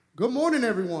Good morning,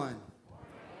 everyone.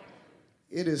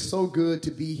 It is so good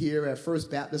to be here at First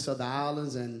Baptist of the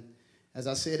Islands, and as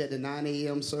I said at the 9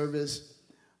 a.m. service,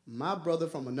 my brother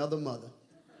from another mother,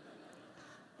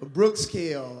 Brooks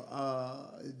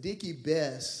Kell, Dickie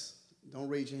Best. Don't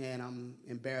raise your hand. I'm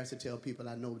embarrassed to tell people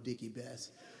I know Dickie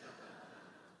Best.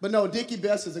 But no, Dickie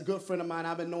Best is a good friend of mine.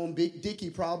 I've been knowing Dickie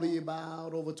probably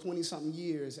about over 20-something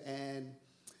years, and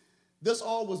this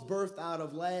all was birthed out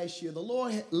of last year. The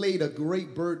Lord laid a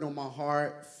great burden on my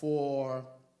heart for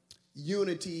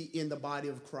unity in the body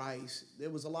of Christ.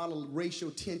 There was a lot of racial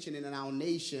tension in our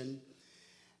nation,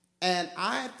 and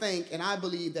I think and I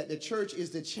believe that the church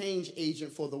is the change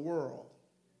agent for the world.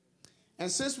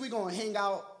 And since we're going to hang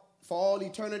out for all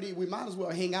eternity, we might as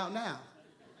well hang out now.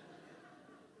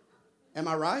 Am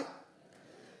I right?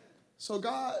 So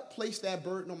God placed that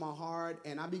burden on my heart,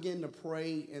 and I began to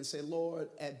pray and say, Lord,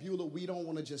 at Beulah, we don't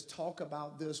want to just talk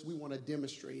about this. We want to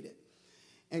demonstrate it.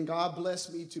 And God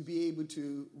blessed me to be able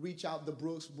to reach out to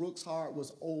Brooks. Brooks' heart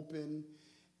was open,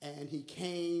 and he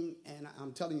came, and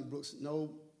I'm telling you, Brooks,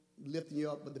 no lifting you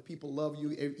up, but the people love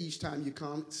you each time you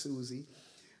come, Susie,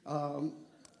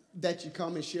 that you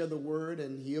come and share the word,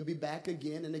 and he'll be back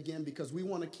again and again because we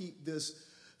want to keep this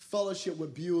fellowship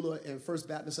with Beulah and First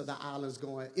Baptist of the Islands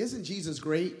going. Isn't Jesus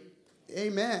great?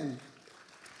 Amen.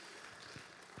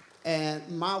 And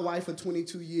my wife for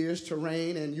 22 years,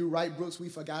 Terrain, and you're right, Brooks, we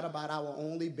forgot about our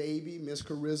only baby, Miss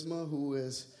Charisma, who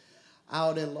is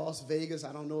out in Las Vegas.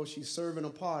 I don't know if she's serving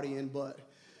or partying, but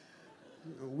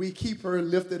we keep her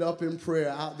lifted up in prayer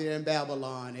out there in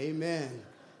Babylon. Amen.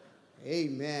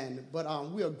 Amen. But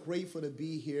we are grateful to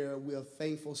be here. We are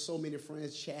thankful. So many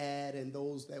friends, Chad and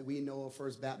those that we know of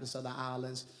First Baptist of the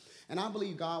Islands. And I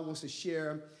believe God wants to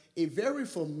share a very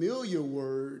familiar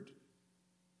word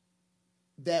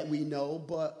that we know,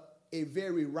 but a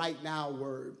very right now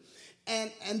word. And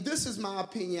this is my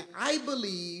opinion. I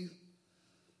believe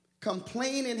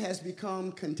complaining has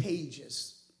become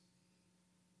contagious.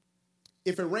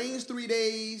 If it rains 3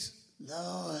 days,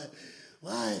 Lord,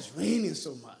 why is it raining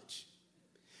so much?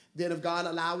 Then if God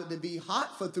allowed it to be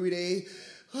hot for 3 days,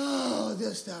 oh,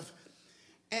 this stuff.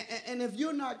 And if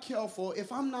you're not careful, if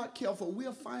I'm not careful,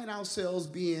 we'll find ourselves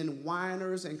being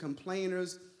whiners and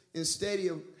complainers instead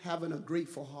of having a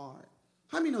grateful heart.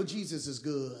 How many know Jesus is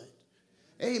good?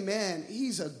 Amen.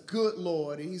 He's a good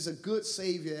Lord, and he's a good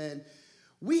Savior, and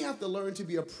we have to learn to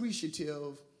be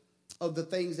appreciative of the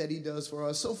things that he does for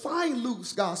us. So find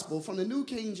Luke's Gospel. From the New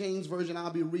King James Version, I'll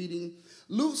be reading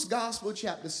Luke's Gospel,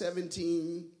 chapter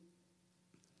 17.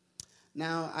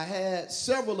 Now, I had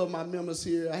several of my members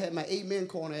here. I had my Amen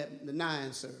corner at the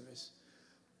 9 service.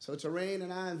 So Terrain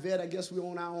and I and Vet, I guess we're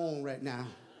on our own right now.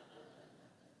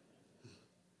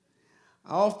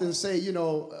 I often say,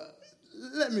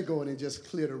 let me go in and just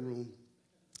clear the room.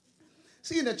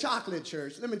 See, in the chocolate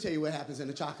church, let me tell you what happens in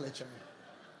the chocolate church.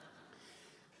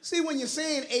 See, when you're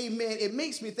saying amen, it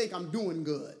makes me think I'm doing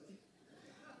good.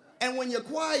 And when you're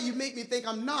quiet, you make me think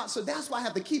I'm not, so that's why I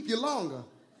have to keep you longer.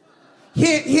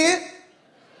 Hint, hint.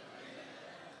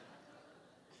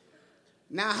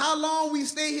 Now, how long we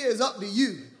stay here is up to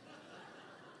you.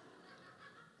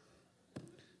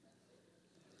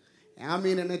 I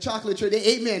mean, in the chocolate church,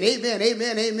 amen, amen,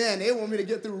 amen, amen. They want me to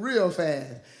get through real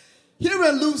fast. Here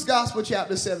in Luke's Gospel,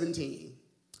 chapter 17,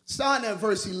 starting at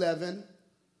verse 11,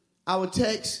 our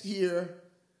text here,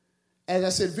 as I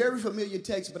said, very familiar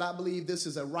text, but I believe this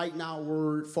is a right now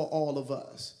word for all of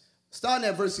us. Starting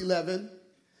at verse 11,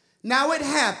 now it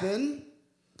happened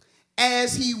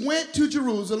as he went to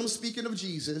Jerusalem, speaking of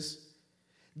Jesus,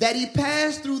 that he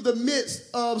passed through the midst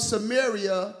of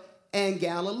Samaria and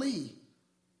Galilee.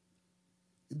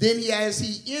 Then as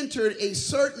he entered a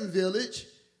certain village,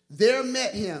 there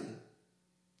met him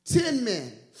 10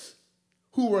 men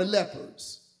who were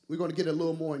lepers. We're going to get a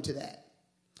little more into that.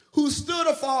 Who stood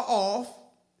afar off,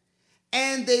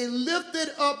 and they lifted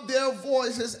up their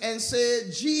voices and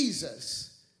said,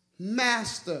 Jesus,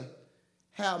 Master,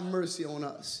 have mercy on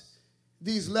us.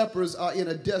 These lepers are in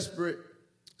a desperate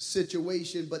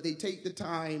situation, but they take the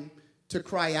time to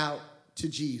cry out to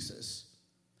Jesus.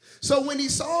 So when he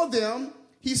saw them,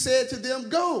 he said to them,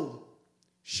 go,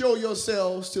 show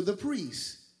yourselves to the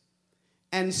priest.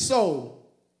 And so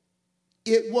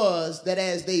it was that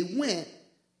as they went,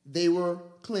 they were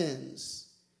cleansed.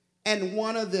 And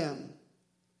one of them,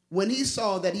 when he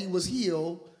saw that he was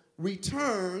healed,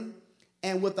 returned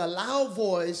and with a loud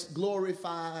voice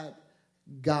glorified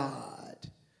God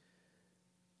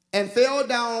and fell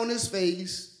down on his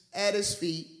face at his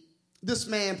feet. This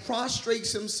man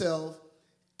prostrates himself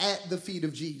at the feet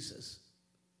of Jesus.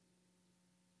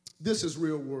 This is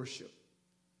real worship.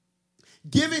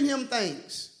 Giving him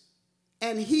thanks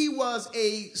and he was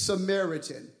a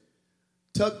Samaritan.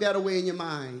 Tuck that away in your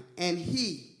mind. And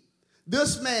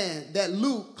this man that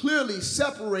Luke clearly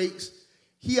separates,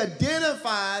 he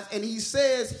identifies and he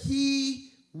says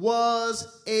he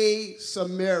was a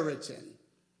Samaritan.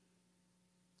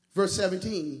 Verse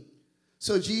 17.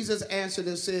 So Jesus answered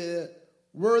and said,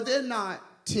 were there not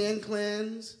 10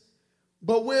 cleansed?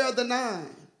 But where are the 9?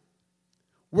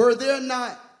 Were there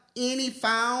not any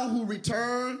found who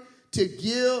returned to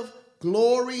give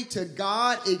glory to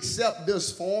God except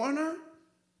this foreigner?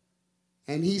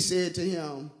 And he said to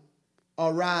him,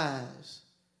 arise,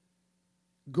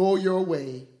 go your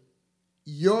way.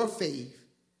 Your faith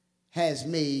has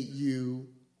made you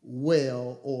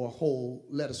well or whole.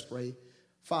 Let us pray.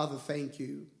 Father, thank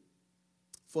you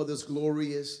for this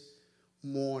glorious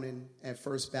morning at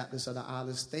First Baptist of the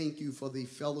Islands. Thank you for the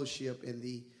fellowship and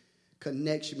the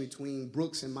connection between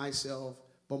Brooks and myself,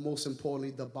 but most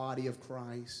importantly, the body of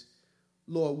Christ.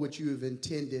 Lord, what you have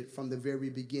intended from the very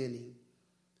beginning,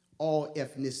 all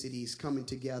ethnicities coming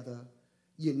together,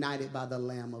 united by the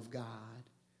Lamb of God.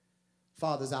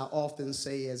 Father, as I often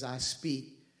say as I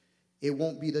speak, it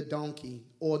won't be the donkey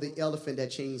or the elephant that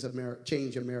change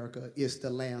America. It's the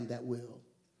Lamb that will.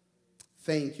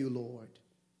 Thank you, Lord,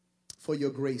 for your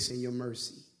grace and your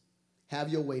mercy. Have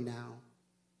your way now.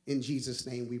 In Jesus'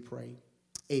 name we pray.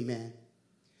 Amen.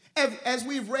 As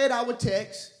we've read our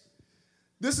text,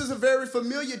 this is a very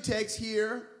familiar text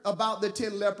here about the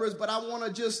 10 lepers, but I want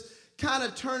to just kind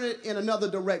of turn it in another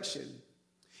direction.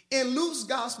 In Luke's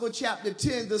Gospel, chapter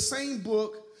 10, the same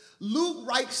book, Luke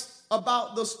writes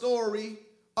about the story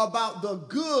about the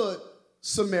Good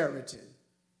Samaritan.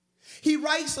 He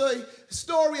writes a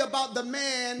story about the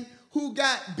man who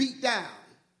got beat down.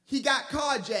 He got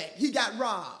carjacked. He got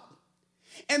robbed.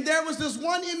 And there was this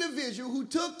one individual who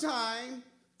took time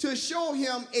to show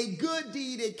him a good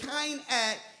deed, a kind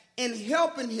act, and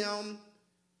helping him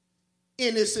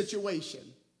in his situation.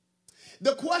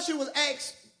 The question was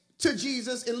asked to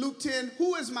Jesus in Luke 10,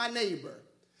 who is my neighbor?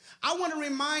 I want to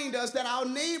remind us that our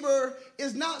neighbor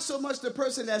is not so much the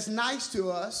person that's nice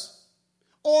to us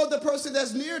or the person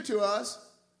that's near to us,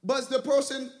 but it's the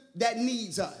person that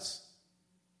needs us.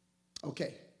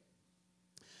 Okay.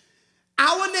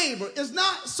 Our neighbor is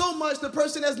not so much the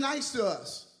person that's nice to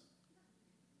us.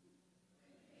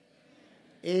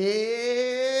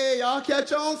 Hey, y'all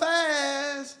catch on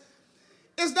fast.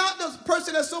 It's not the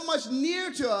person that's so much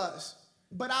near to us,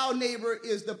 but our neighbor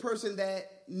is the person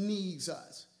that needs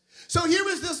us. So here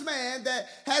is this man that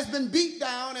has been beat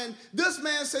down, and this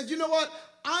man said, you know what?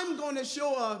 I'm going to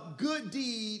show a good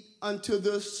deed unto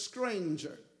the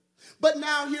stranger. But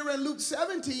now here in Luke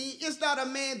 17, it's not a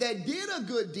man that did a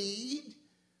good deed.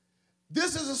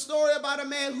 This is a story about a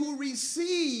man who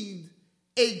received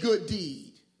a good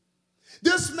deed.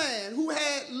 This man who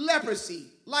had leprosy,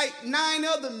 like 9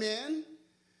 other men,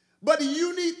 but the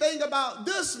unique thing about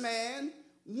this man,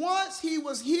 once he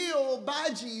was healed by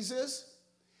Jesus,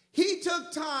 he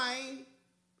took time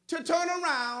to turn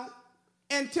around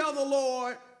and tell the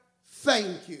Lord,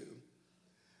 thank you.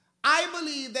 I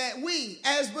believe that we,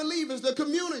 as believers, the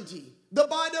community, the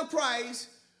body of Christ,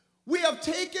 we have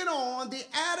taken on the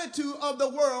attitude of the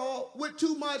world with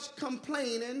too much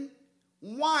complaining,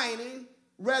 whining,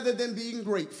 rather than being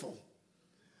grateful.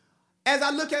 As I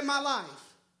look at my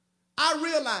life, I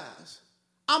realize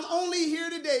I'm only here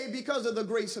today because of the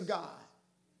grace of God.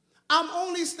 I'm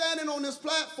only standing on this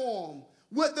platform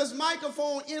with this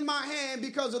microphone in my hand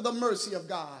because of the mercy of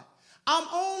God. I'm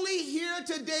only here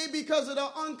today because of the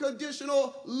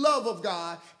unconditional love of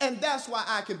God, and that's why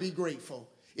I can be grateful.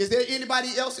 Is there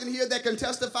anybody else in here that can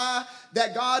testify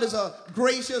that God is a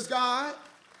gracious God?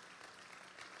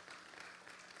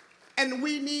 And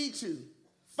we need to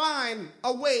find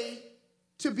a way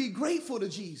to be grateful to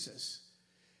Jesus.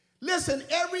 Listen,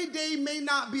 every day may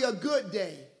not be a good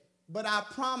day, but I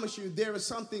promise you there is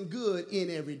something good in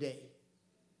every day.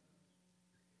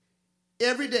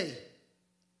 Every day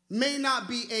may not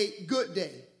be a good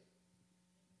day.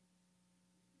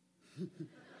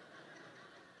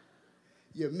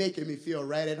 You're making me feel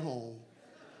right at home.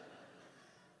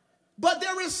 But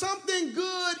there is something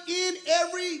good in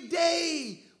every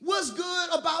day. What's good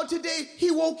about today? He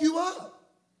woke you up.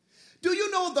 Do you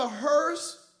know the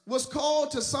hearse was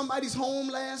called to somebody's home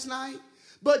last night?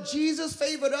 But Jesus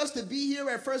favored us to be here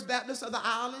at First Baptist of the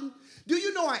Island. Do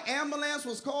you know an ambulance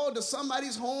was called to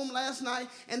somebody's home last night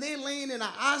and they laying in an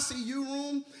ICU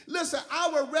room? Listen, I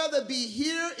would rather be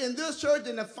here in this church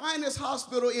than the finest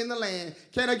hospital in the land.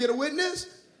 Can I get a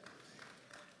witness?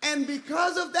 And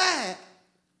because of that,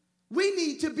 we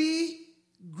need to be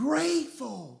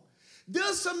grateful.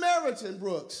 This Samaritan,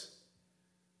 Brooks,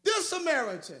 this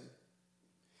Samaritan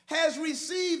has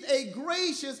received a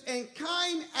gracious and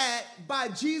kind act by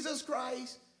Jesus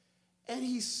Christ, and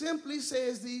he simply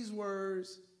says these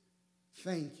words,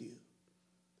 thank you.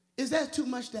 Is that too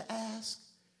much to ask?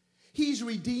 He's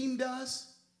redeemed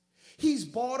us. He's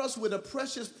bought us with a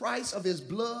precious price of his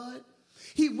blood.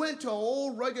 He went to an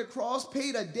old rugged cross,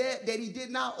 paid a debt that he did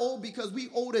not owe because we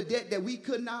owed a debt that we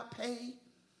could not pay.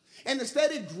 And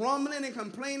instead of grumbling and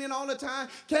complaining all the time,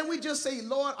 can we just say,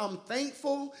 Lord, I'm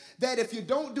thankful that if you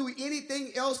don't do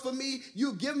anything else for me,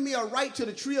 you give me a right to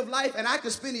the tree of life and I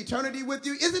can spend eternity with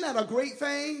you. Isn't that a great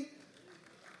thing?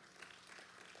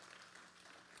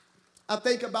 I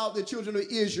think about the children of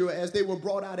Israel as they were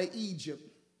brought out of Egypt.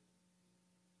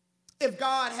 If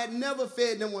God had never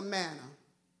fed them with manna,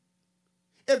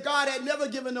 if God had never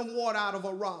given them water out of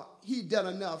a rock, he'd done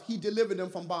enough. He delivered them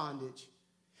from bondage.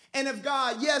 And if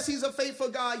God, yes, he's a faithful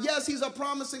God. Yes, he's a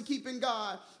promise-keeping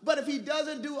God. But if he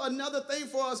doesn't do another thing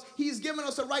for us, he's given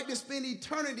us a right to spend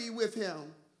eternity with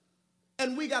him.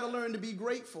 And we got to learn to be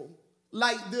grateful,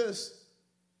 like this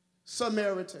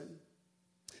Samaritan.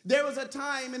 There was a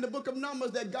time in the book of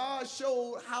Numbers that God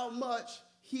showed how much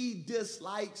he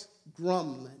dislikes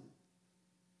grumbling.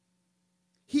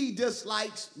 He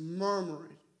dislikes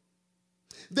murmuring.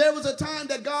 There was a time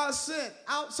that God sent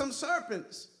out some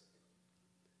serpents.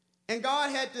 And God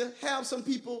had to have some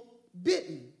people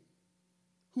bitten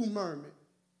who murmured.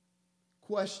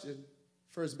 Question,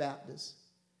 First Baptist.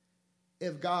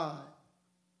 If God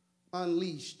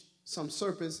unleashed some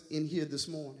serpents in here this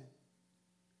morning,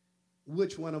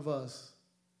 which one of us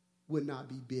would not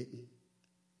be bitten?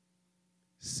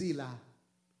 Selah,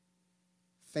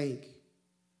 think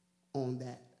on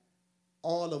that.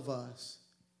 All of us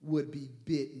would be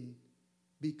bitten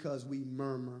because we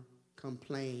murmur,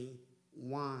 complain,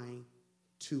 whine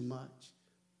too much,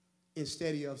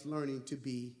 instead of us learning to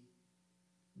be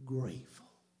grateful.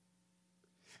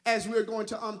 As we're going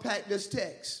to unpack this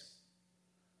text,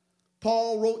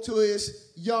 Paul wrote to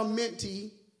his young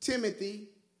mentee, Timothy,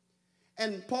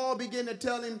 and Paul began to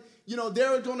tell him, you know,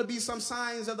 there are going to be some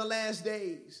signs of the last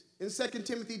days. In 2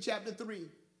 Timothy chapter 3,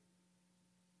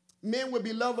 men will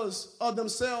be lovers of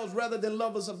themselves rather than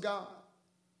lovers of God.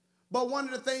 But one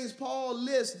of the things Paul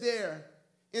lists there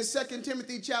in 2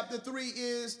 Timothy chapter 3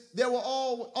 is there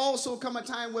will also come a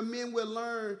time when men will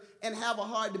learn and have a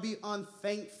heart to be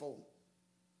unthankful.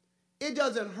 It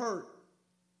doesn't hurt.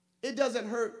 It doesn't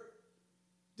hurt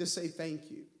to say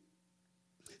thank you.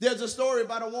 There's a story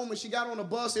about a woman. She got on a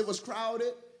bus. It was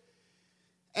crowded.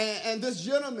 And this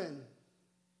gentleman,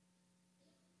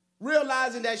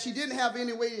 realizing that she didn't have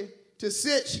any way to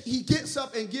sit, he gets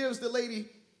up and gives the lady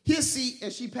his seat,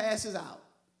 and she passes out.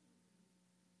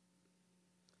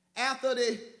 After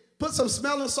they put some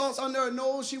smelling salts under her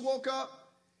nose, she woke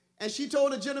up, and she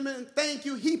told the gentleman, thank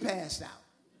you. He passed out.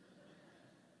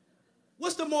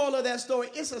 What's the moral of that story?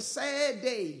 It's a sad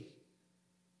day.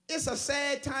 It's a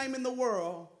sad time in the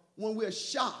world when we're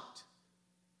shocked.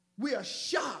 We are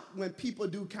shocked when people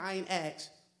do kind acts,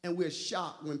 and we're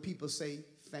shocked when people say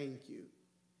thank you.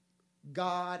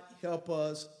 God help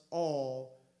us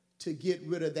all to get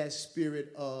rid of that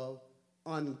spirit of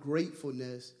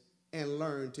ungratefulness and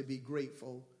learn to be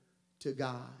grateful to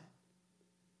God.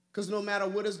 Because no matter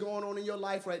what is going on in your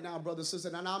life right now, brother, sister,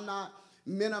 and I'm not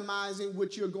minimizing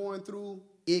what you're going through,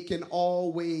 it can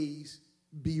always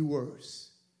be worse.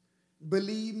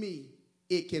 Believe me,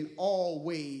 it can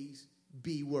always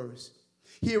be worse.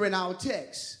 Here in our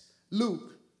text,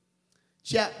 Luke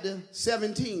chapter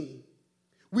 17,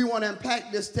 we want to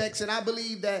unpack this text, and I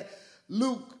believe that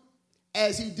Luke,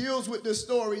 as he deals with this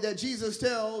story that Jesus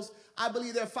tells, I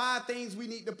believe there are 5 things we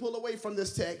need to pull away from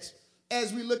this text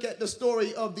as we look at the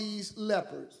story of these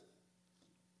lepers.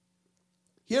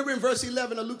 Here in verse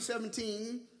 11 of Luke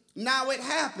 17, now it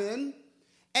happened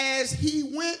as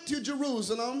he went to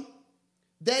Jerusalem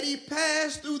that he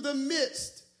passed through the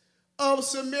midst of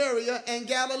Samaria and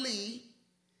Galilee.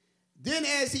 Then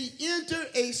as he entered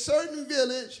a certain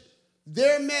village,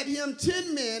 there met him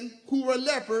 10 men who were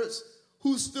lepers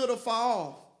who stood afar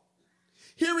off.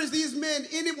 Here is these men.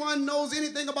 Anyone knows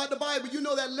anything about the Bible, you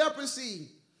know that leprosy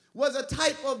was a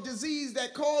type of disease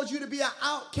that caused you to be an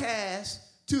outcast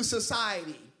to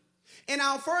society. In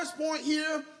our first point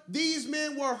here, these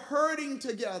men were herding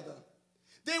together.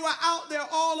 They were out there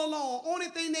all alone. Only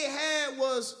thing they had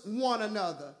was one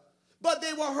another. But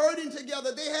they were herding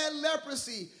together. They had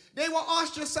leprosy. They were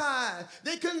ostracized.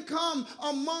 They couldn't come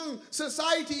among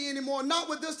society anymore, not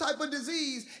with this type of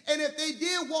disease. And if they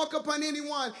did walk upon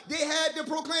anyone, they had to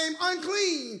proclaim,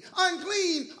 unclean,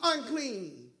 unclean,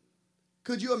 unclean.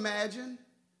 Could you imagine?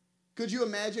 Could you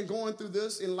imagine going through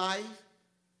this in life?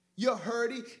 You're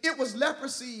hurting. It was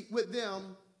leprosy with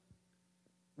them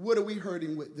what are we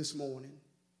hurting with this morning?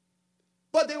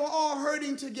 But they were all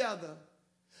hurting together.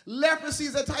 Leprosy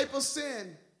is a type of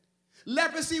sin.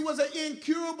 Leprosy was an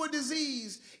incurable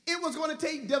disease. It was going to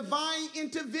take divine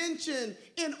intervention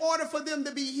in order for them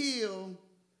to be healed.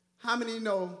 How many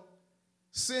know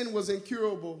sin was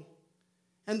incurable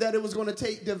and that it was going to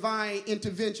take divine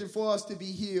intervention for us to be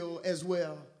healed as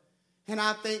well? And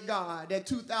I thank God that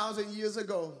 2,000 years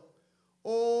ago,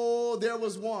 there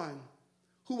was one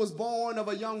who was born of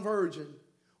a young virgin,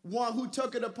 one who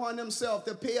took it upon himself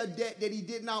to pay a debt that he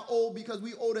did not owe because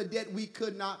we owed a debt we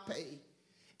could not pay.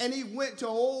 And he went to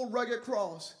an old rugged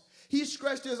cross. He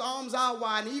stretched his arms out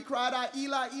wide and he cried out,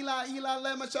 Eli, Eli, Eli,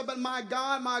 lema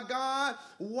sabachthani, my God,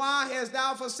 why hast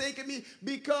thou forsaken me?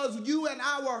 Because you and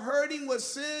I were hurting with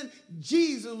sin,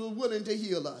 Jesus was willing to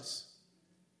heal us.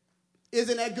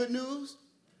 Isn't that good news?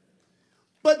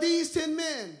 But these 10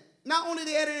 men, not only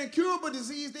they had an incurable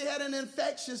disease, they had an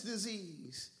infectious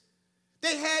disease.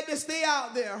 They had to stay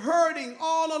out there hurting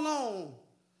all alone.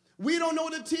 We don't know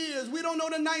the tears. We don't know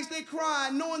the nights they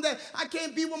cried, knowing that I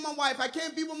can't be with my wife. I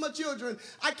can't be with my children.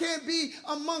 I can't be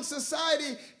among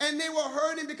society. And they were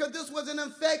hurting because this was an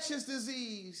infectious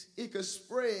disease. It could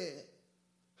spread.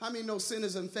 How many know sin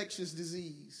is an infectious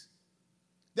disease?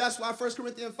 That's why 1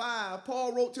 Corinthians 5,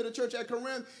 Paul wrote to the church at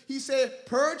Corinth. He said,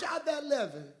 purge out that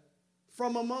leaven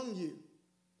from among you.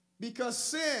 Because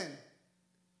sin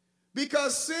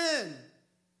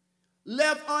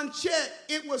left unchecked,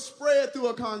 it will spread through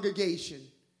a congregation.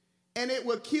 And it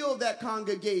will kill that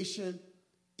congregation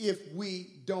if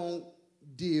we don't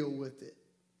deal with it.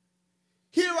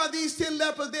 Here are these 10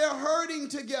 lepers. They're hurting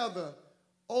together.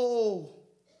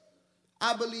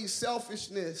 I believe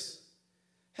selfishness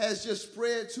has just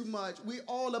spread too much. We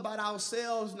all about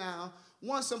ourselves now.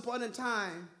 Once upon a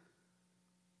time,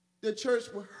 the church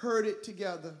would hurt it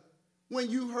together. When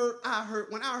you hurt, I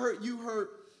hurt. When I hurt, you hurt.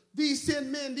 These 10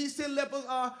 men, these 10 lepers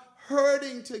are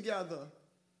hurting together.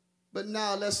 But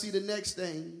now let's see the next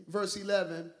thing. Verse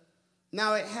 11.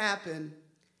 Now it happened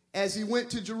as he went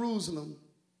to Jerusalem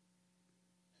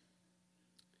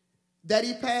that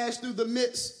he passed through the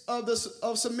midst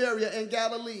of Samaria and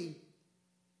Galilee.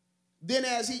 Then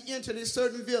as he entered a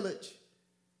certain village,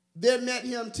 there met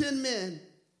him 10 men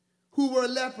who were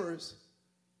lepers,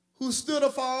 who stood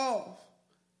afar off.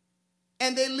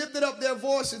 And they lifted up their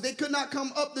voices. They could not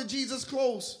come up to Jesus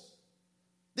close.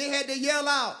 They had to yell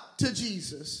out to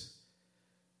Jesus.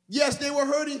 Yes, they were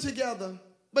hurting together.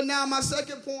 But now my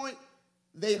second point,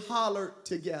 they hollered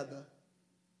together.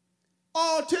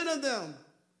 All 10 of them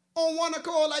on one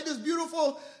accord, like this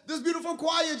beautiful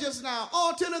choir just now.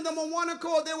 All 10 of them on one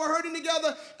accord, they were hurting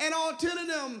together. And all 10 of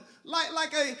them,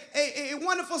 like a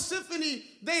wonderful symphony,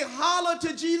 they hollered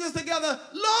to Jesus together,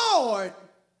 Lord,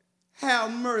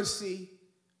 have mercy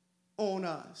on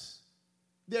us.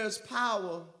 There's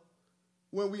power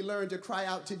when we learn to cry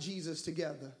out to Jesus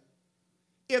together.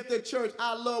 If the church,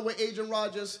 I love what Adrian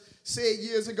Rogers said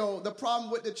years ago, the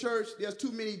problem with the church, there's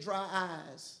too many dry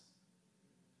eyes.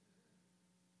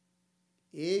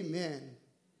 Amen.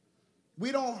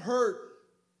 We don't hurt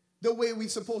the way we're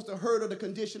supposed to hurt or the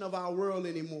condition of our world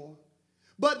anymore.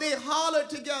 But they hollered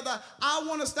together. I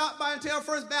want to stop by and tell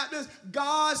First Baptist,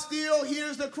 God still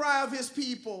hears the cry of his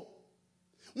people.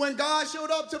 When God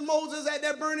showed up to Moses at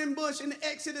that burning bush in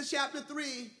Exodus chapter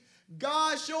 3,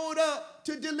 God showed up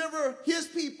to deliver his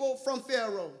people from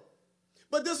Pharaoh.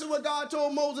 But this is what God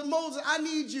told Moses. Moses, I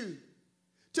need you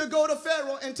to go to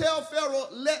Pharaoh and tell Pharaoh,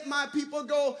 let my people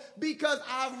go because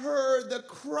I've heard the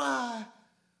cry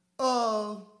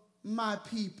of my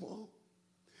people.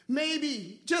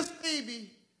 Maybe, just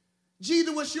maybe,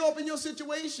 Jesus will show up in your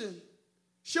situation,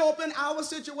 show up in our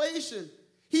situation.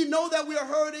 He knows that we are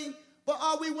hurting, but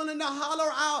are we willing to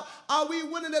holler out? Are we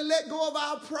willing to let go of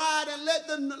our pride and let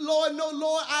the Lord know,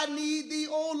 Lord, I need thee.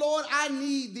 Oh, Lord, I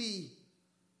need thee.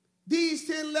 These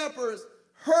 10 lepers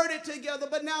heard it together,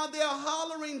 but now they're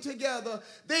hollering together.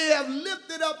 They have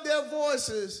lifted up their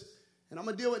voices. And I'm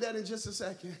going to deal with that in just a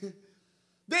second.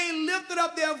 They lifted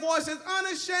up their voices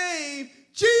unashamed.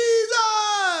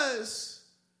 Jesus,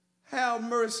 have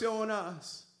mercy on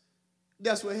us.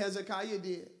 That's what Hezekiah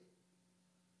did.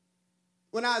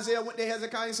 When Isaiah went to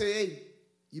Hezekiah and said, hey,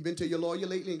 you been to your lawyer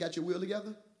lately and got your will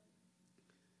together?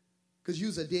 Because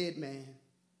you's a dead man.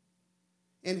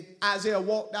 And Isaiah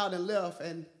walked out and left,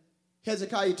 and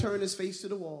Hezekiah turned his face to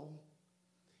the wall.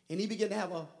 And he began to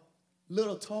have a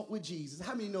little talk with Jesus.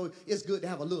 How many know it's good to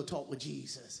have a little talk with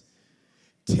Jesus?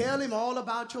 Tell him all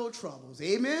about your troubles.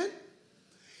 Amen?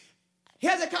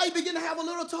 Hezekiah began to have a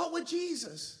little talk with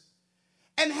Jesus.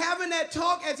 And having that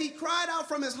talk as he cried out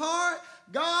from his heart,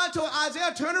 God told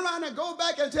Isaiah, turn around and go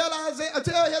back and tell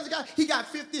Hezekiah, he got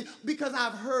 50 because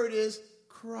I've heard his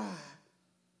cry.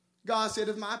 God said,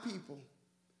 if my people,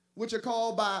 which are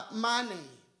called by my name,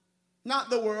 not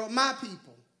the world, my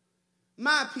people,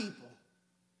 my people,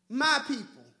 my people.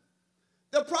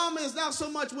 The problem is not so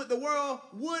much with the world.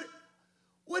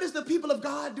 What is the people of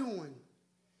God doing?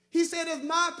 He said, if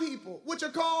my people, which are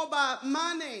called by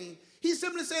my name, he's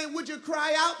simply saying, would you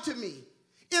cry out to me?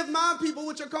 If my people,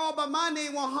 which are called by my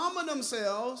name, will humble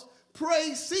themselves,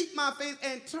 pray, seek my face,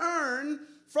 and turn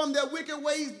from their wicked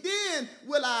ways, then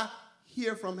will I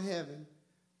hear from heaven.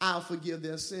 I'll forgive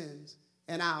their sins,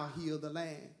 and I'll heal the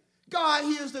land. God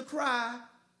hears the cry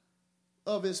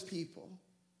of his people.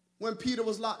 When Peter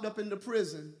was locked up in the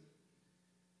prison,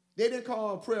 they didn't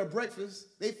call a prayer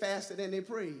breakfast. They fasted and they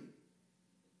prayed.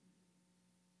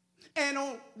 And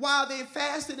while they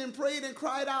fasted and prayed and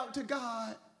cried out to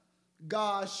God,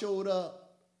 God showed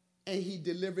up and he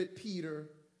delivered Peter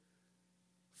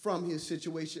from his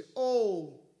situation.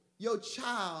 Oh, your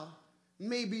child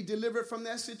may be delivered from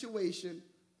that situation.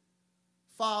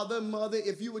 Father, mother,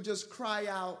 if you would just cry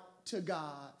out to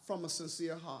God from a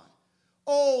sincere heart.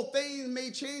 Oh, things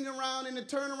may change around and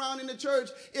turn around in the church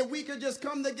if we could just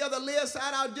come together, lay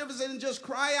aside our differences, and just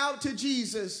cry out to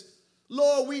Jesus.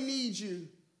 Lord, we need you.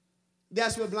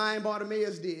 That's what blind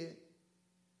Bartimaeus did.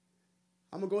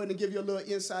 I'm going to go ahead and give you a little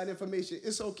inside information.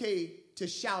 It's okay to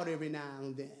shout every now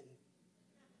and then.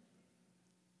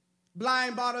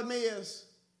 Blind Bartimaeus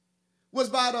was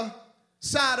by the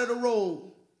side of the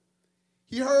road.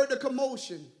 He heard the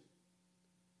commotion.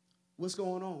 What's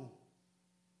going on?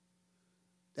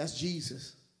 That's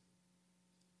Jesus.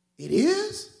 It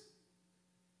is?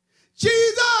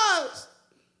 Jesus,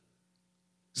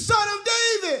 Son of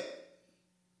David,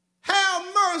 have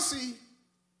mercy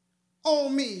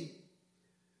on me.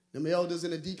 The elders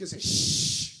and the deacons said,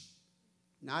 shh.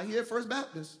 Not here at First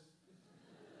Baptist.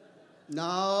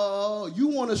 No, you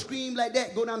want to scream like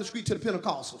that, go down the street to the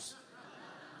Pentecostals.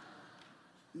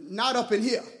 Not up in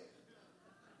here.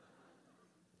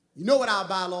 You know what our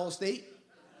bylaws state.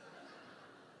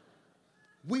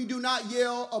 We do not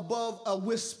yell above a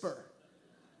whisper.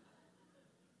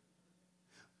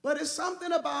 But it's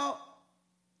something about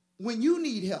when you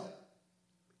need help.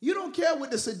 You don't care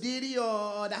what the sedity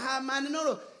or the high-minded.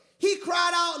 No. He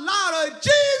cried out louder,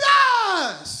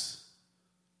 Jesus!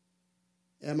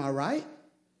 Am I right?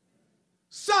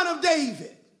 Son of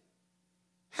David,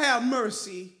 have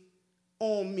mercy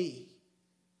on me.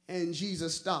 And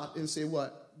Jesus stopped and said,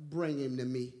 what? Bring him to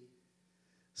me.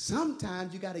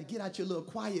 Sometimes you got to get out your little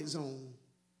quiet zone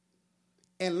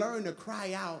and learn to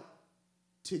cry out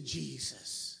to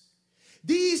Jesus.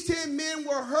 These 10 men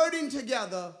were hurting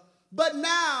together, but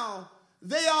now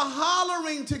they are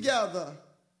hollering together.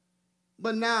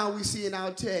 But now we see in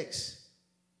our text,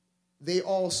 they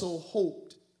also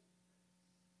hoped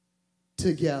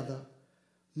together.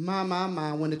 My,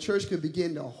 when the church could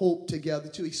begin to hope together,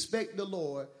 to expect the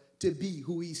Lord to be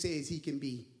who he says he can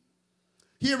be.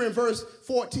 Here in verse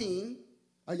 14,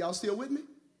 are y'all still with me?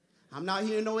 I'm not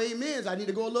hearing no amens. I need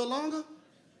to go a little longer.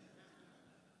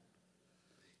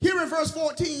 Here in verse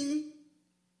 14,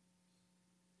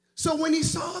 so when he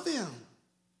saw them,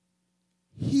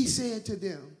 he said to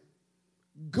them,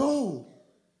 go,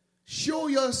 show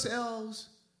yourselves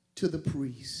to the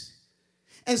priests.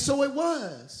 And so it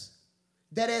was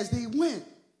that as they went,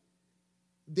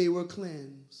 they were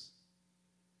cleansed.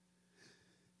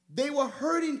 They were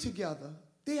hurting together.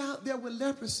 They out there with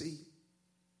leprosy,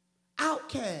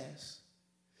 outcasts.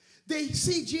 They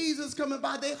see Jesus coming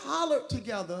by. They hollered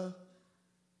together,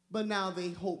 but now they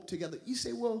hope together. You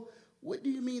say, well, what do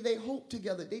you mean they hope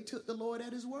together? They took the Lord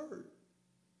at his word.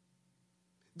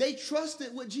 They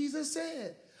trusted what Jesus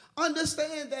said.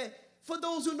 Understand that for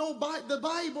those who know the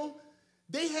Bible,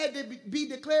 they had to be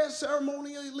declared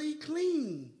ceremonially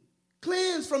clean,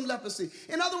 cleansed from leprosy.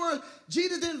 In other words,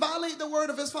 Jesus didn't violate the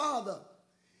word of his Father.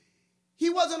 He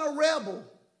wasn't a rebel.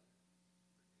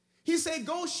 He said,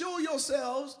 go show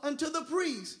yourselves unto the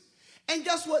priest. And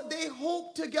guess what? They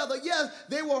hoped together. Yes,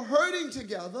 they were hurting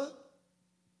together.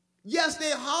 Yes,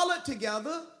 they hollered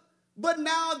together. But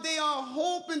now they are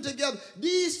hoping together.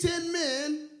 These 10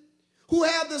 men who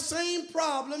have the same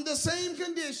problem, the same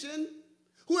condition,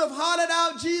 who have hollered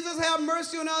out, Jesus, have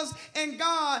mercy on us, and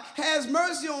God has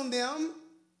mercy on them,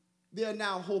 they're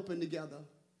now hoping together.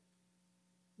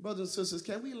 Brothers and sisters,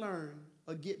 can we learn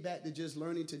or get back to just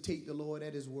learning to take the Lord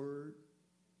at his word?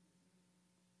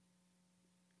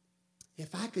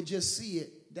 If I could just see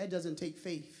it, that doesn't take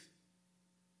faith.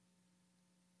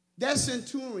 That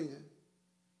centurion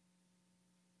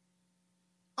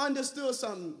understood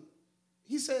something.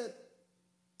 He said,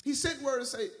 he sent word to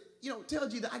say, tell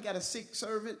Jesus I got a sick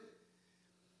servant.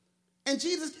 And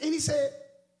he said,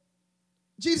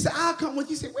 Jesus said, I'll come with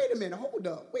you. He said, wait a minute, hold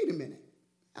up, wait a minute.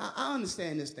 I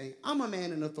understand this thing. I'm a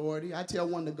man in authority. I tell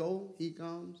one to go, he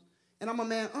comes. And I'm a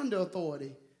man under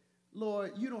authority.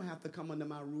 Lord, you don't have to come under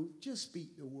my roof. Just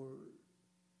speak the word.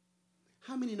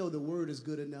 How many know the word is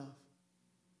good enough?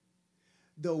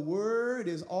 The word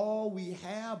is all we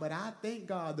have, but I thank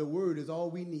God the word is all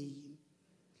we need.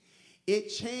 It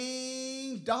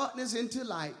changed darkness into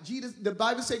light. Jesus, the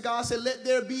Bible said, God said, let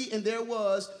there be, and there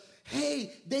was.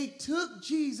 Hey, they took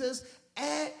Jesus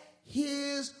at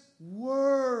his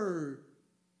word.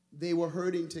 They were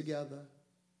hurting together.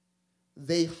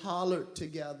 They hollered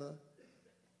together.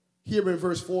 Here in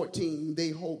verse 14, they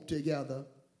hoped together.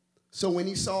 So when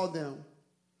he saw them,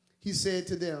 he said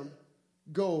to them,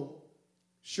 go,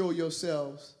 show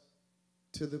yourselves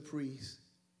to the priest.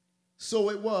 So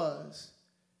it was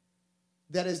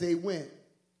that as they went,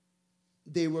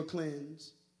 they were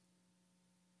cleansed.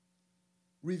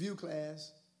 Review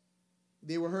class.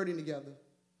 They were hurting together.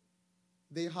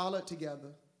 They hollered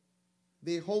together.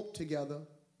 They hoped together.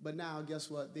 But now, guess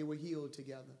what? They were healed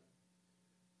together.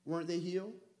 Weren't they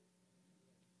healed?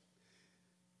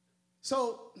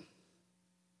 So,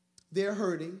 they're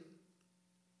hurting.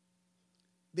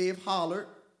 They've hollered.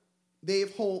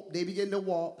 They've hoped. They begin to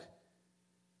walk.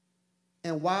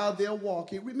 And while they're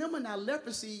walking, remember now,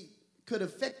 leprosy could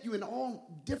affect you in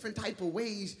all different type of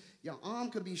ways. Your arm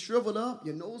could be shriveled up.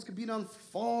 Your nose could be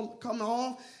come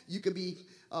off. You could be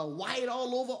white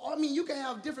all over. I mean, you can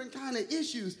have different kind of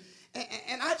issues.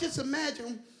 And I just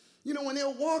imagine, when they're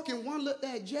walking, one looked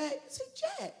at Jack and said,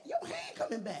 Jack, your hand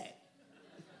coming back.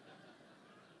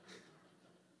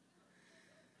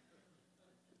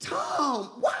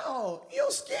 Tom, wow, your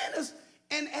skin is...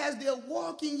 And as they're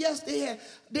walking, yes, they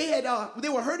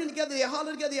were hurting together, they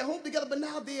hollered together, they hoped together, but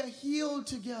now they are healed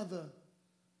together.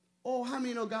 Oh, how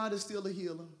many know God is still a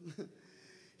healer?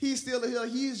 He's still a healer.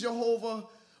 He's Jehovah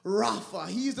Rapha.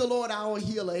 He's the Lord our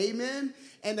healer. Amen.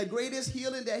 And the greatest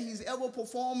healing that he's ever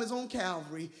performed is on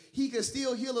Calvary. He can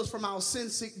still heal us from our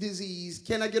sin-sick disease.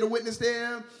 Can I get a witness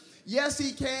there? Yes,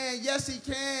 he can. Yes, he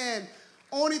can.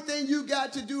 Only thing you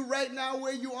got to do right now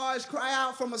where you are is cry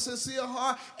out from a sincere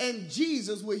heart, and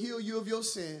Jesus will heal you of your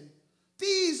sin.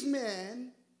 These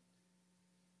men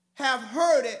have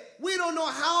heard it. We don't know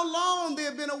how long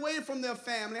they've been away from their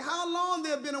family, how long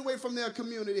they've been away from their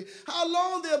community, how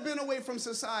long they've been away from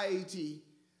society.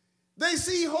 They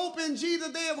see hope in Jesus.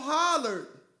 They have hollered.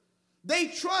 They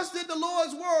trusted the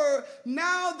Lord's word.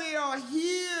 Now they are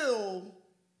healed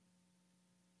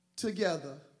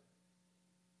together.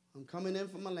 I'm coming in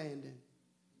from a landing.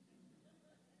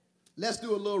 Let's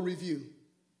do a little review.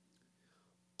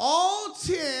 All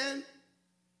 10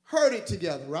 heard it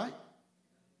together, right?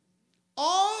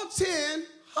 All 10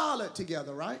 hollered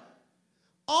together, right?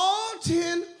 All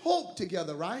 10 hoped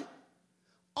together, right?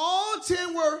 All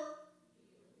 10 were,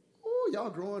 y'all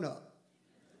growing up.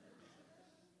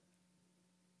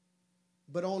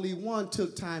 But only one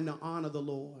took time to honor the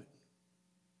Lord.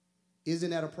 Isn't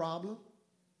that a problem?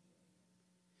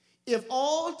 If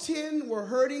all 10 were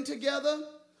hurting together,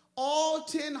 all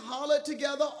 10 hollered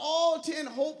together, all 10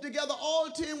 hoped together, all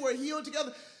 10 were healed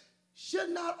together, should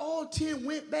not all 10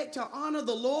 went back to honor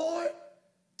the Lord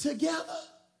together?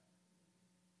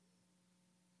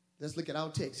 Let's look at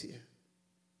our text here.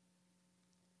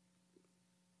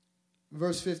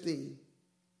 Verse 15.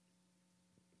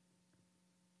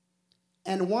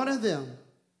 And one of them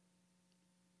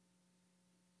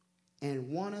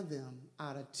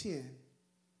out of 10,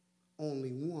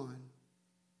 only one.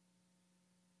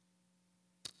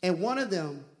 And one of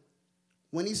them,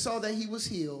 when he saw that he was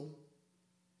healed,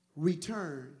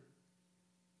 returned,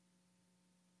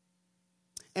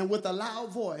 and with a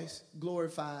loud voice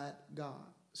glorified God.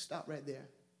 Stop right there.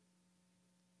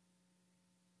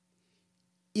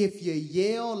 If you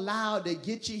yell loud to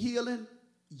get your healing,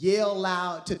 yell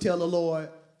loud to tell the Lord,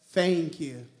 thank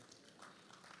you.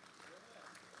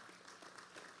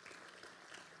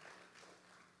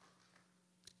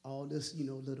 All this,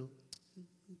 little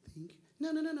thing.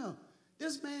 No.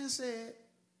 This man said,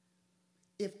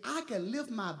 if I can lift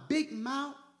my big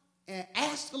mouth and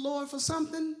ask the Lord for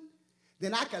something,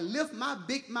 then I can lift my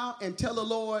big mouth and tell the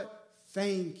Lord,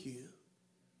 thank you.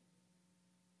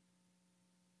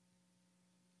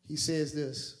 He says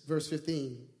this, verse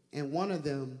 15, and one of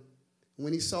them,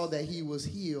 when he saw that he was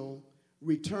healed,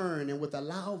 returned and with a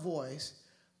loud voice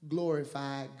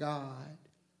glorified God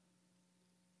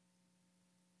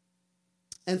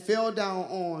and fell down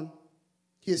on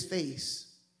his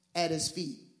face at his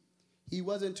feet. He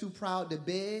wasn't too proud to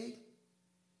beg,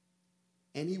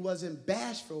 and he wasn't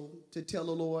bashful to tell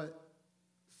the Lord,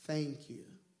 thank you.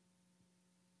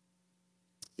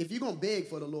 If you're going to beg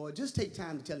for the Lord, just take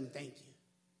time to tell him thank you.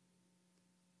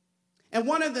 And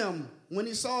one of them, when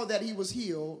he saw that he was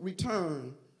healed,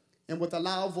 returned and with a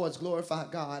loud voice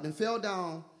glorified God and fell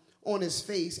down on his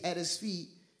face at his feet,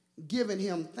 giving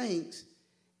him thanks.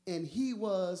 And he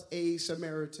was a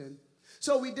Samaritan.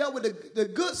 So we dealt with the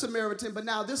good Samaritan, but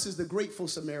now this is the grateful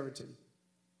Samaritan.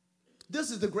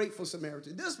 This is the grateful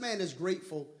Samaritan. This man is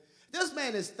grateful. This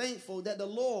man is thankful that the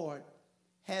Lord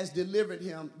has delivered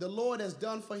him. The Lord has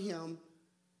done for him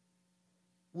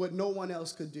what no one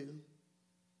else could do.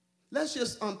 Let's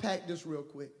just unpack this real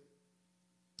quick.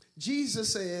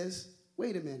 Jesus says,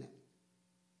 wait a minute.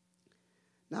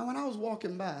 Now, when I was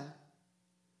walking by,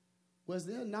 was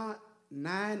there not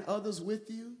 9 others with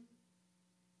you?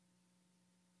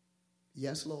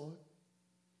 Yes, Lord.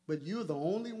 But you're the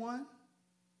only one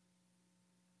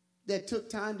that took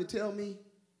time to tell me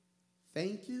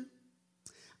thank you?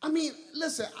 I mean,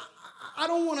 listen, I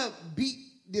don't want to beat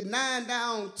the 9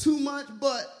 down too much,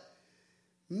 but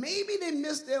maybe they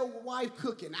missed their wife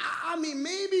cooking. I mean,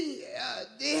 maybe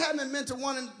they haven't been to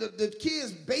one of the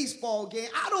kids' baseball game.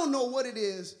 I don't know what it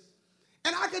is.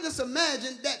 And I can just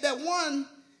imagine that one,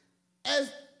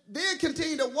 as they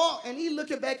continue to walk, and he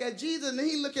looking back at Jesus, and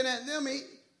he looking at them.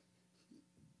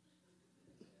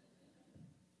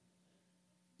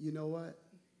 You know what?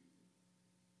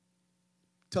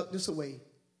 Tuck this away.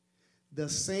 The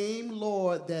same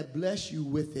Lord that bless you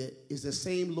with it is the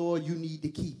same Lord you need to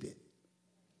keep it.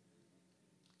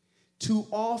 Too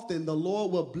often, the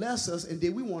Lord will bless us, and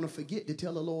then we want to forget to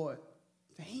tell the Lord,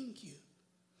 thank you.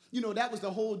 You know, that was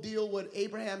the whole deal with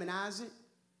Abraham and Isaac.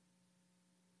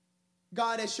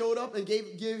 God had showed up and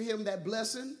gave him that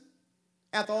blessing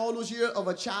after all those years of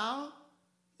a child.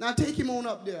 Now take him on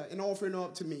up there and offer him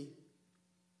up to me.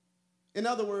 In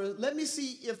other words, let me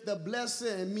see if the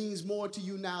blessing means more to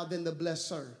you now than the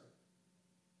blesser.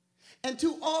 And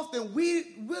too often, we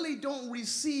really don't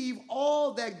receive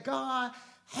all that God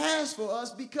has for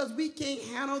us because we can't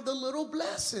handle the little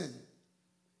blessing.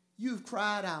 You've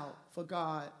cried out for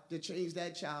God to change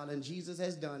that child, and Jesus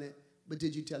has done it, but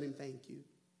did you tell him thank you?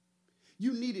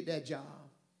 You needed that job.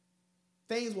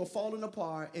 Things were falling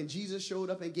apart, and Jesus showed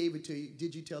up and gave it to you.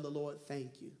 Did you tell the Lord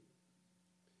thank you?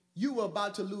 You were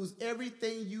about to lose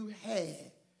everything you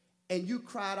had, and you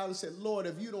cried out and said, Lord,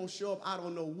 if you don't show up, I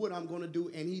don't know what I'm going to do,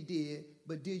 and he did.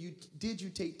 But did you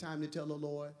take time to tell the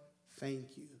Lord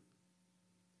thank you?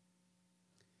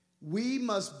 We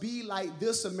must be like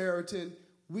this Samaritan.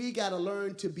 We got to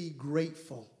learn to be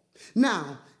grateful.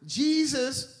 Now,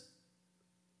 Jesus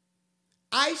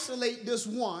isolate this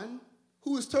one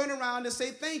who is turning around and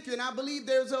say thank you, and I believe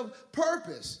there's a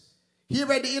purpose.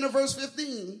 Here at the end of verse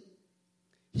 15,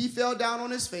 he fell down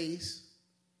on his face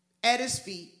at his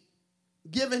feet,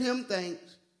 giving him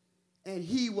thanks, and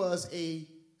he was a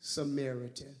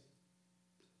Samaritan.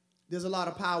 There's a lot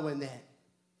of power in that.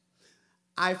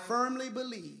 I firmly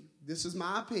believe, this is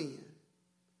my opinion,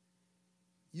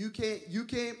 you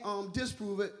can't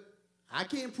disprove it. I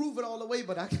can't prove it all the way,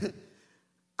 but I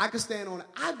can stand on it.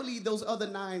 I believe those other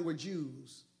 9 were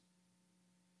Jews.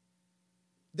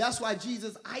 That's why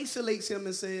Jesus isolates him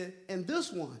and said, and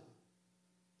this one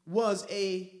was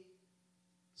a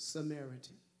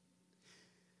Samaritan.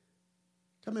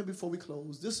 Come in before we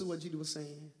close. This is what Jesus was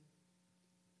saying.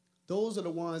 Those are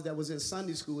the ones that was in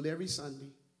Sunday school every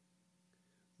Sunday.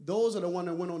 Those are the ones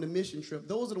that went on the mission trip.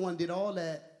 Those are the ones that did all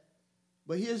that.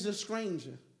 But here's this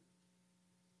stranger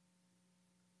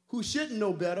who shouldn't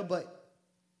know better, but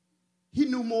he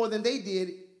knew more than they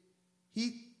did.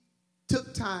 He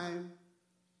took time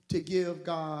to give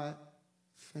God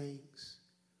thanks.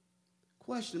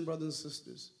 Question, brothers and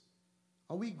sisters.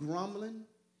 Are we grumbling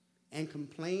and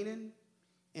complaining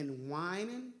and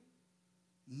whining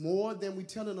more than we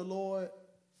telling the Lord,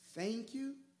 thank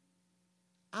you?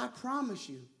 I promise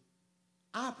you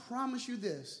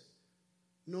this,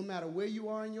 no matter where you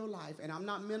are in your life, and I'm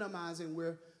not minimizing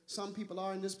where some people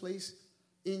are in this place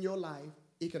in your life,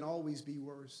 it can always be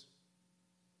worse.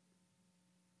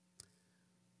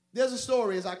 There's a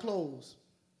story as I close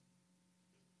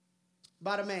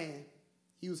about a man.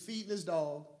 He was feeding his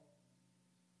dog.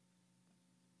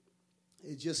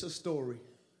 It's just a story.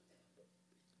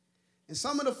 And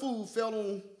some of the food fell on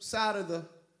the side of the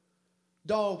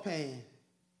dog pan.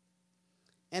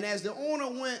 And as the owner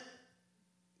went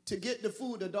to get the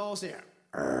food, the dog said,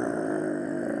 "Arr."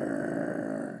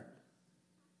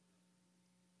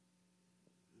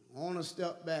 Owner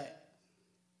stepped back.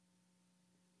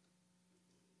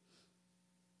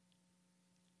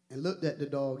 and looked at the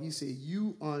dog. He said,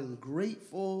 "You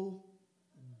ungrateful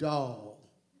dog.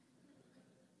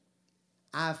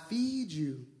 I feed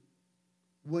you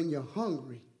when you're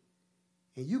hungry,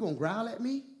 and you gonna growl at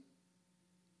me?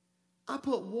 I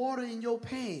put water in your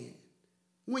pan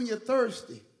when you're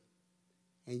thirsty,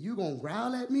 and you gonna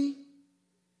growl at me?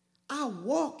 I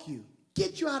walk you,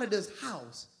 get you out of this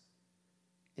house,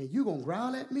 and you gonna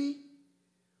growl at me?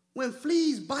 When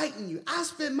fleas biting you, I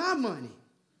spend my money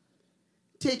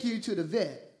taking you to the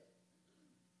vet,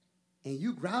 and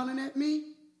you growling at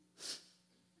me?"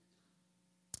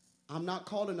 I'm not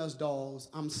calling us dogs.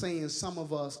 I'm saying some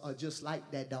of us are just like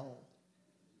that dog.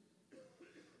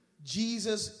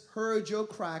 Jesus heard your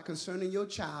cry concerning your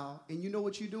child, and you know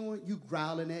what you're doing? You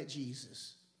growling at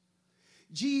Jesus.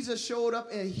 Jesus showed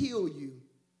up and healed you,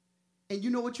 and you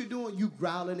know what you're doing? You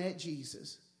growling at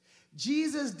Jesus.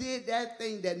 Jesus did that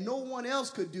thing that no one else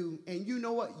could do, and you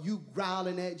know what? You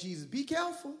growling at Jesus. Be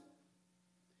careful.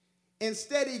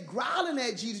 Instead of growling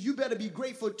at Jesus, you better be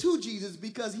grateful to Jesus,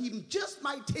 because he just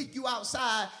might take you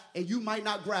outside and you might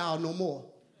not growl no more.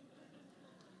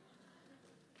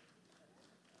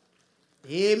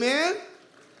 Amen?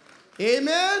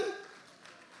 Amen?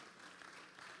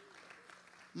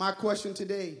 My question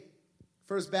today,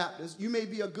 First Baptist, you may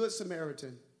be a good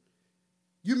Samaritan.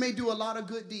 You may do a lot of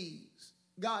good deeds.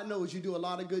 God knows you do a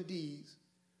lot of good deeds.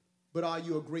 But are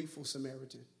you a grateful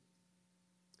Samaritan?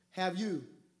 Have you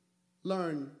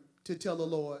learned to tell the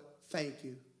Lord, thank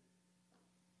you?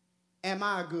 Am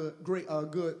I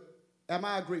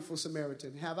a grateful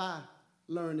Samaritan? Have I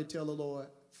learned to tell the Lord,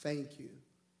 thank you?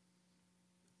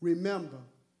 Remember,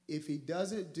 if he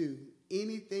doesn't do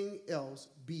anything else,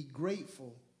 be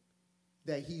grateful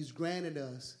that he's granted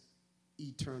us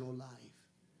eternal life.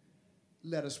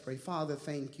 Let us pray. Father,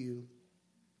 thank you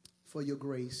for your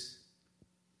grace.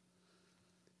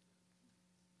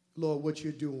 Lord, what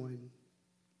you're doing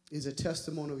is a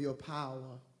testimony of your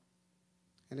power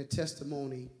and a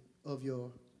testimony of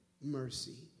your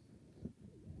mercy.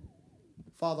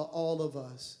 Father, all of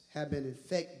us have been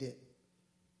infected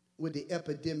with the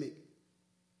epidemic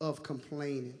of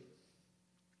complaining.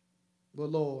 But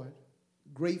Lord,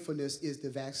 gratefulness is the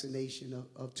vaccination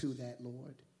to that,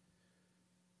 Lord.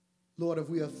 Lord, if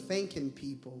we are thanking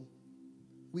people,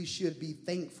 we should be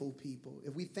thankful people.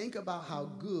 If we think about how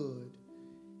good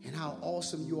and how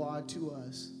awesome you are to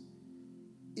us,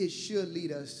 it should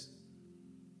lead us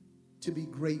to be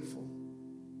grateful.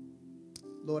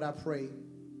 Lord, I pray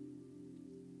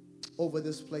over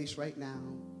this place right now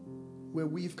where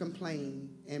we've complained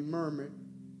and murmured.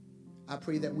 I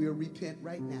pray that we'll repent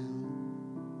right now.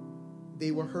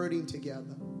 They were hurting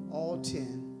together, all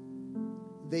 10.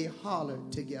 They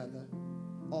hollered together,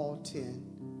 all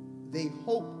 10. They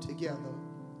hoped together,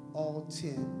 all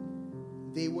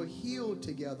 10. They were healed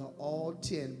together, all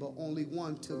 10, but only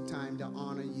one took time to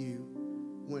honor you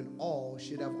when all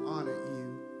should have honored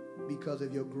you because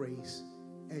of your grace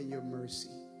and your mercy.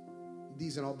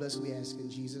 These are all blessed we ask in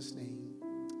Jesus' name.